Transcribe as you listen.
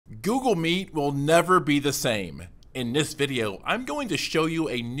Google Meet will never be the same. In this video, I'm going to show you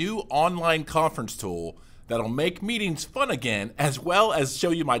a new online conference tool that'll make meetings fun again, as well as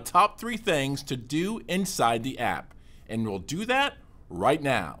show you my top 3 things to do inside the app. And we'll do that right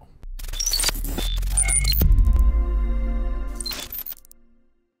now.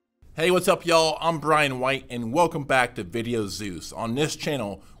 Hey, what's up y'all? I'm Brian White and welcome back to VideoZeus. On this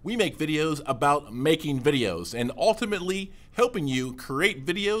channel, we make videos about making videos and ultimately helping you create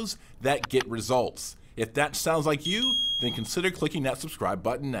videos that get results. If that sounds like you, then consider clicking that subscribe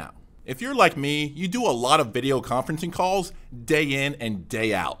button now. If you're like me, you do a lot of video conferencing calls day in and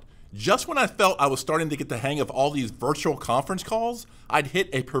day out. Just when I felt I was starting to get the hang of all these virtual conference calls, I'd hit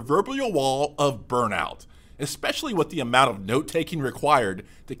a proverbial wall of burnout, especially with the amount of note-taking required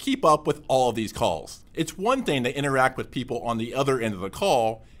to keep up with all of these calls. It's one thing to interact with people on the other end of the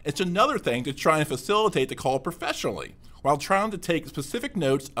call, it's another thing to try and facilitate the call professionally, while trying to take specific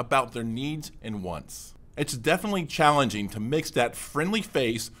notes about their needs and wants. It's definitely challenging to mix that friendly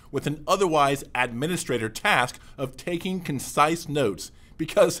face with an otherwise administrator task of taking concise notes,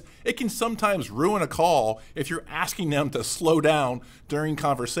 because it can sometimes ruin a call if you're asking them to slow down during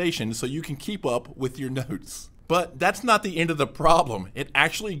conversation so you can keep up with your notes. But that's not the end of the problem. It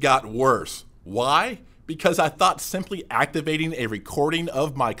actually got worse. Why? Because I thought simply activating a recording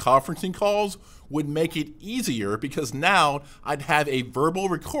of my conferencing calls would make it easier, because now I'd have a verbal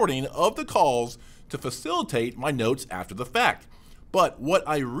recording of the calls to facilitate my notes after the fact. But what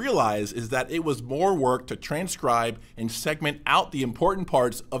I realized is that it was more work to transcribe and segment out the important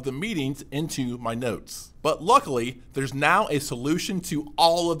parts of the meetings into my notes. But luckily, there's now a solution to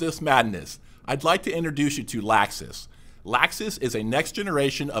all of this madness. I'd like to introduce you to Laxis. Laxis is a next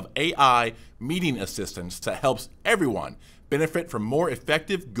generation of AI meeting assistants that helps everyone benefit from more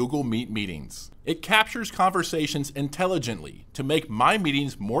effective Google Meet meetings. It captures conversations intelligently to make my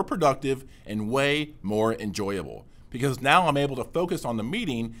meetings more productive and way more enjoyable, because now I'm able to focus on the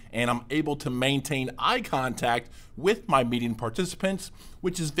meeting and I'm able to maintain eye contact with my meeting participants,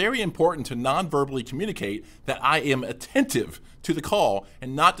 which is very important to non-verbally communicate that I am attentive to the call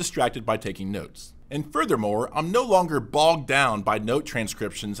and not distracted by taking notes. And furthermore, I'm no longer bogged down by note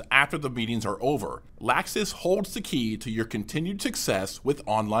transcriptions after the meetings are over. Laxis holds the key to your continued success with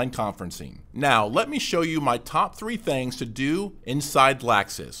online conferencing. Now, let me show you my top 3 things to do inside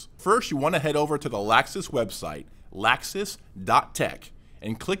Laxis. First, you want to head over to the Laxis website, laxis.tech,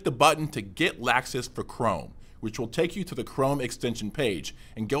 and click the button to get Laxis for Chrome, which will take you to the Chrome extension page,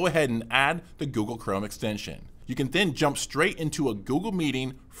 and go ahead and add the Google Chrome extension. You can then jump straight into a Google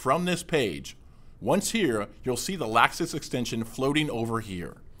meeting from this page. Once here, you'll see the Laxis extension floating over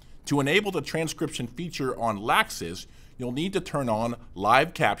here. To enable the transcription feature on Laxis, you'll need to turn on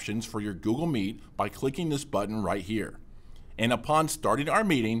live captions for your Google Meet by clicking this button right here. And upon starting our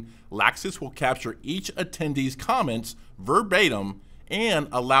meeting, Laxis will capture each attendee's comments verbatim and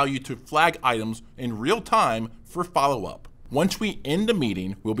allow you to flag items in real time for follow-up. Once we end the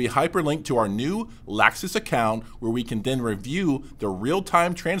meeting, we'll be hyperlinked to our new Laxis account, where we can then review the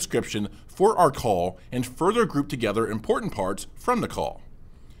real-time transcription for our call and further group together important parts from the call.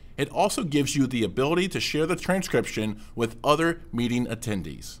 It also gives you the ability to share the transcription with other meeting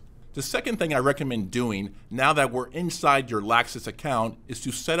attendees. The second thing I recommend doing now that we're inside your Laxis account is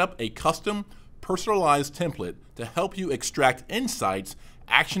to set up a custom personalized template to help you extract insights,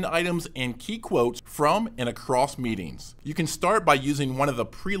 action items, and key quotes from and across meetings. You can start by using one of the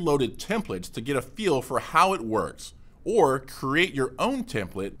preloaded templates to get a feel for how it works, or create your own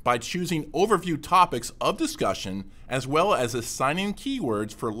template by choosing overview topics of discussion, as well as assigning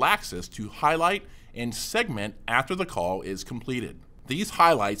keywords for Laxis to highlight and segment after the call is completed. These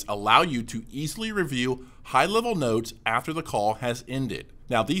highlights allow you to easily review high-level notes after the call has ended.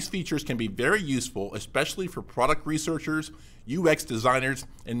 Now, these features can be very useful, especially for product researchers, UX designers,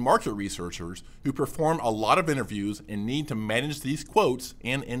 and market researchers who perform a lot of interviews and need to manage these quotes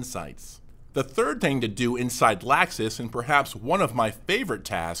and insights. The third thing to do inside Laxis, and perhaps one of my favorite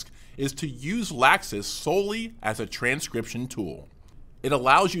tasks, is to use Laxis solely as a transcription tool. It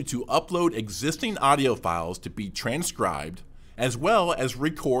allows you to upload existing audio files to be transcribed, as well as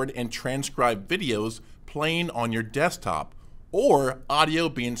record and transcribe videos playing on your desktop or audio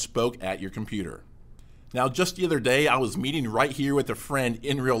being spoke at your computer. Now, just the other day, I was meeting right here with a friend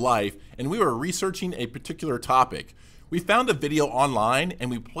in real life, and we were researching a particular topic. We found a video online and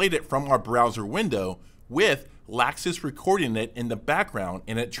we played it from our browser window with Laxis recording it in the background,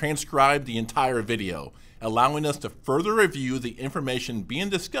 and it transcribed the entire video, allowing us to further review the information being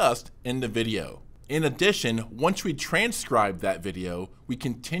discussed in the video. In addition, once we transcribed that video, we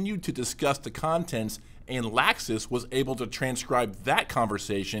continued to discuss the contents and Laxis was able to transcribe that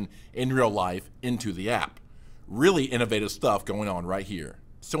conversation in real life into the app. Really innovative stuff going on right here.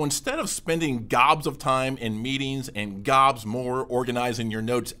 So instead of spending gobs of time in meetings and gobs more organizing your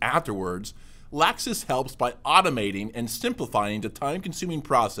notes afterwards, Laxis helps by automating and simplifying the time-consuming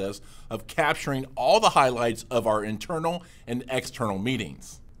process of capturing all the highlights of our internal and external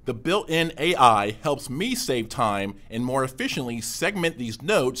meetings. The built-in AI helps me save time and more efficiently segment these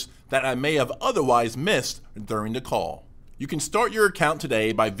notes that I may have otherwise missed during the call. You can start your account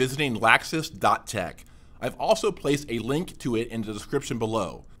today by visiting laxis.tech. I've also placed a link to it in the description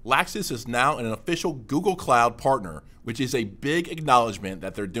below. Laxis is now an official Google Cloud partner, which is a big acknowledgement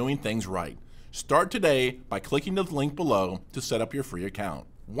that they're doing things right. Start today by clicking the link below to set up your free account.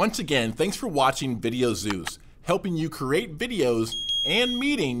 Once again, thanks for watching VideoZeus, helping you create videos and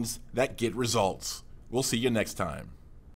meetings that get results. We'll see you next time.